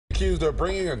accused of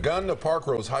bringing a gun to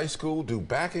Parkrose High School due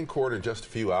back in court in just a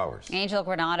few hours. Angel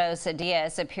Granados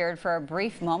Diaz appeared for a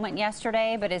brief moment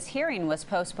yesterday, but his hearing was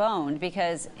postponed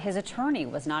because his attorney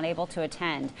was not able to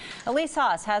attend. Elise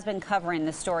Haas has been covering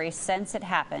the story since it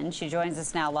happened. She joins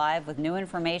us now live with new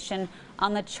information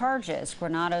on the charges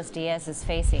Granados Diaz is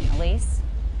facing. Elise?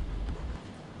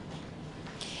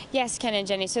 Yes, Ken and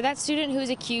Jenny. So that student who's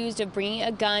accused of bringing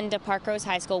a gun to Parkrose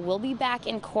High School will be back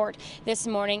in court this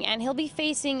morning, and he'll be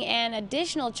facing an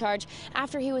additional charge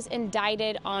after he was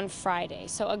indicted on Friday.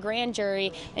 So a grand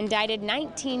jury indicted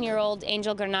 19-year-old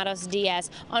Angel Granados Diaz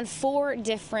on 4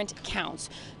 different counts.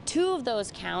 2 of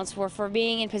those counts were for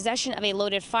being in possession of a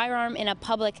loaded firearm in a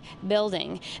public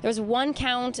building. There was 1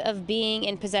 count of being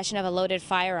in possession of a loaded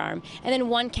firearm, and then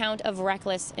 1 count of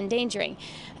reckless endangering.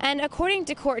 And according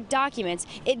to court documents,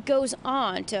 it goes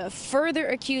on to further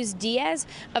accuse Diaz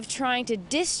of trying to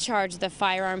discharge the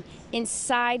firearm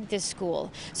inside the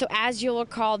school. So as you'll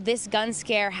recall, this gun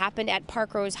scare happened at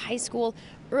Parkrose High School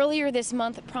earlier this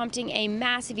month, prompting a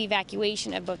massive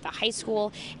evacuation of both the high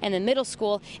school and the middle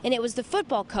school, and it was the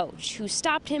football coach who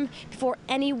stopped him before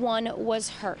anyone was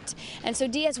hurt. And so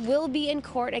Diaz will be in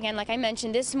court again, like I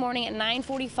mentioned, this morning at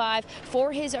 9:45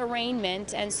 for his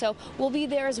arraignment, and so we'll be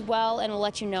there as well, and we'll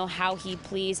let you know how he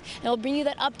pleads, and we'll bring you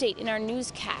that update in our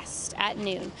newscast at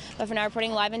noon. But for now,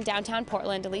 reporting live in downtown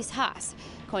Portland, Elise Haas,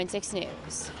 KOIN 6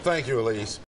 News. Thank you, Elise.